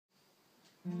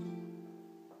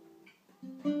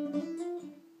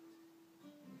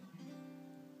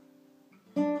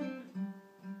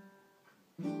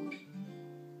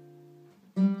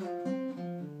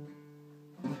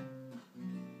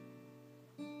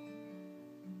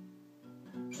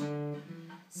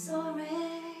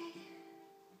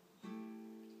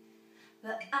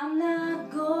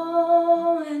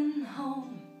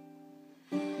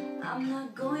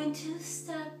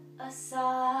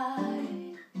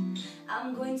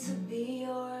I'm going to be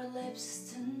your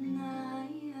lips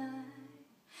tonight.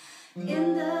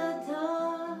 In the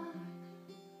dark,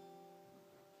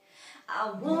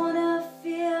 I wanna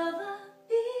feel the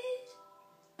beat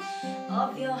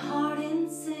of your heart in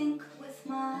sync with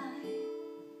mine.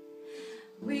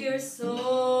 We're so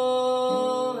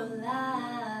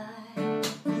alive,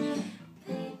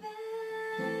 baby.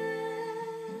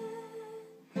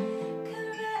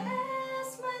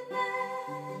 Caress my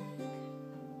neck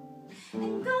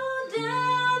and go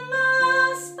down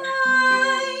my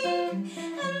spine,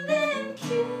 and then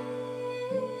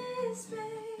kiss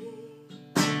me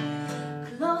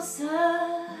closer,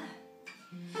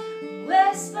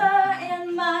 whisper in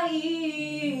my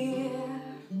ear,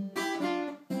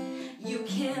 you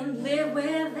can't live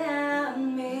without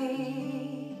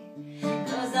me,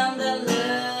 'cause I'm the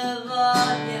love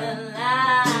of your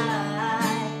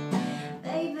life.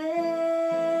 Baby,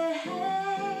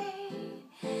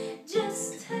 just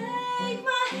take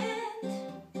my hand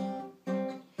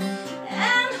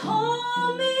and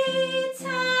hold me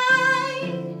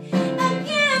tight,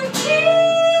 again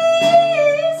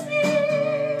kiss me.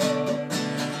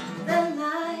 The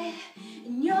light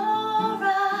in your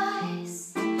eyes,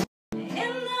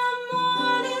 in the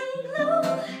morning glow,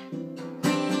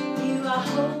 you are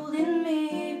holding me,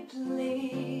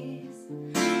 please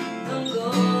don't go.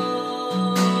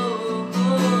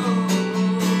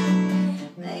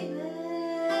 Baby,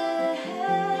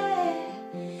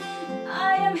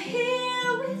 I am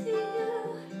here with you,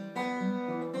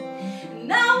 and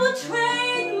I will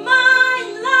trade my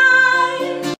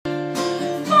life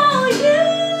for you.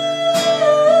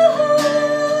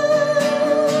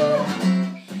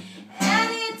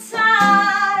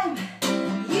 Anytime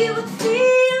you would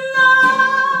feel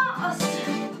lost,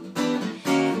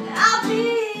 I'll be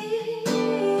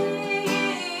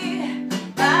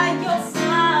by your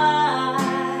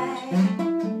side.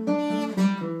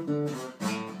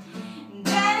 And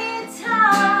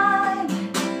anytime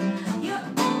you're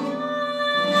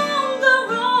on the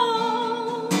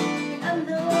road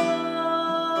alone,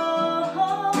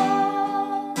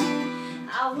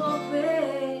 I'll walk with